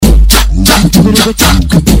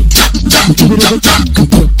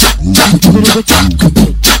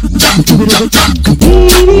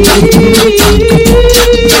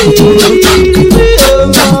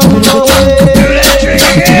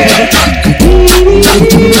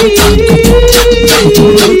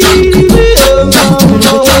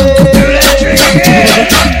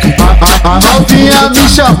A novinha me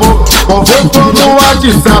chamou, convocou no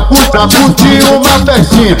WhatsApp pra curtir uma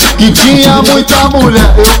festinha que tinha muita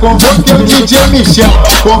mulher. Eu convoquei o DJ Michel,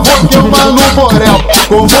 convoquei o Mano Borel,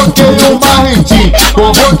 convoquei o Marrentinho,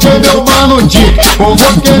 convoquei meu Mano Di,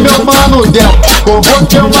 convoquei meu Mano Del,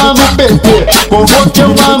 convoquei o Mano PT, convoquei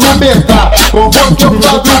o Mano BK, convoquei o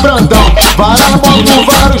Fábio Brandão, várias motos,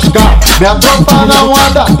 vários carros, minha tropa não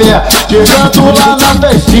anda a pé. Chegando lá na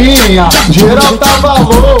festinha, geral tava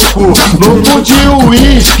louco, louco de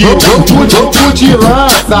uísque, louco de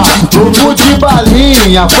lança, louco de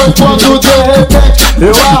balinha. Foi quando de repente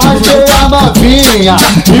eu arrastei a novinha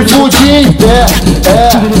e fudi em pé.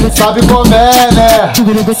 Sabe como é, né?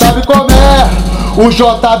 Sabe como é? O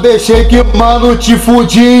JB Sheik, mano, te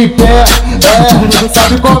fudi em pé.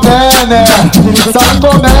 Sabe como é, né? Sabe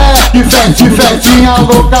como é? Que festinha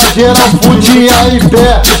louca, geral fudia em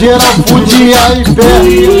pé, geral fudia em pé.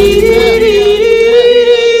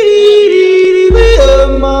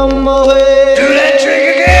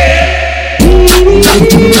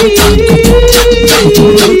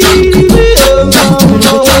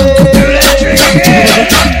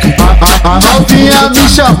 A novinha me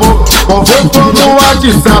chamou, convocou no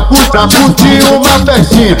WhatsApp pra curtir uma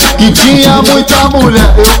festinha que tinha muita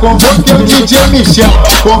mulher. Eu convoquei o DJ Michel,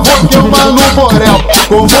 convoquei o Mano Borel,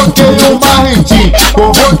 convoquei o Marrentinho,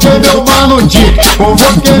 convoquei meu Mano Di,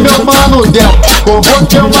 convoquei meu Mano Del,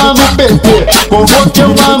 convoquei o Mano PT, convoquei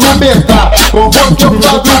o Mano BK, convoquei o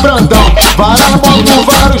Fábio Brandão, várias motos,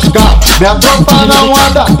 vários carros, minha tropa não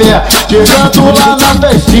anda a pé. Chegando lá na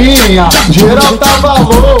festinha, geral tava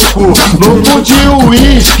louco, louco de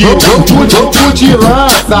uísque, louco de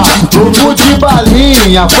lança, louco de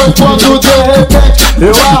balinha. Foi quando de repente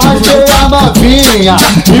eu arrastei a novinha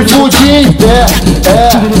e fudi em pé.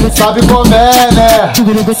 Sabe como é, né?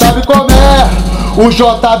 Sabe como é? O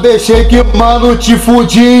JB Sheik, mano, te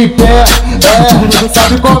fudi em pé.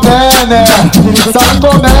 Sabe como é, né? Sabe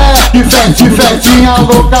como é? Que festinha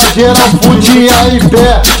louca, geral fudia em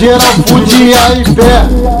pé, geral fudia em pé.